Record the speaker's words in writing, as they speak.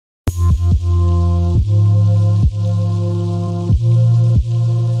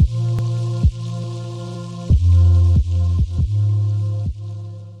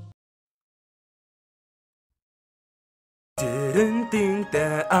Didn't think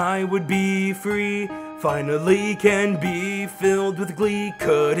that I would be free, finally can be filled with glee.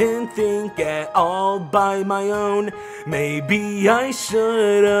 Couldn't think at all by my own, maybe I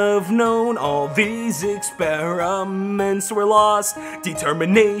should have known. All these experiments were lost,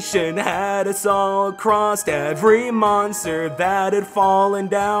 determination had us all crossed. Every monster that had fallen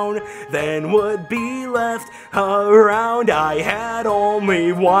down then would be left around. I had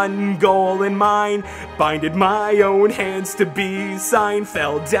only one goal in mind, binded my own hands to be signed.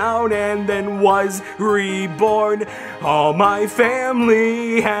 Fell down and then was reborn. All my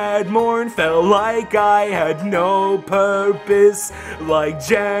family had mourned, felt like I had no purpose, like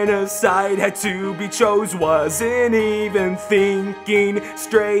genocide had to be chose. Wasn't even thinking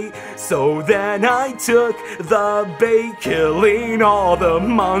straight, so then I took the bait, killing all the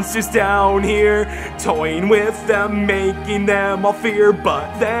monsters down here, toying with them, making them all fear.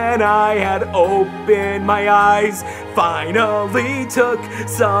 But then I had opened my eyes, finally took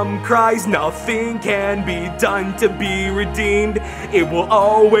some cries. Nothing can be done to be redeemed, it will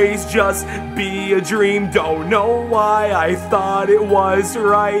always just be a dream. Don't know why I thought it was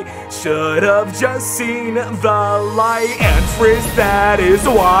right, should have just seen the light. And frisk, that is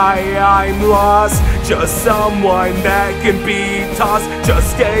why I'm lost, just someone that can be tossed,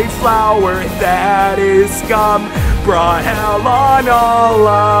 just a flower that is scum, brought hell on all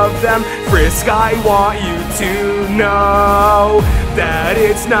of them. Frisk, I want you to know that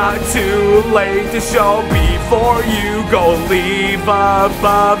it's not too late to show. Before you go, leave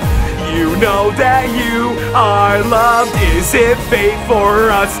above, you know that you are loved. Is it fate for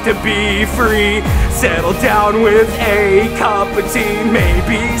us to be free? Settle down with a cup of tea,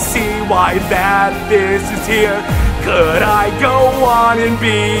 maybe see why that this is here. Could I go on and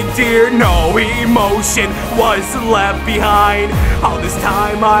be dear? No emotion was left behind. All this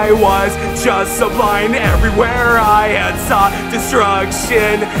time I was just so blind. Everywhere I had sought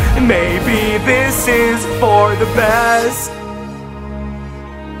destruction. Maybe this is for the best.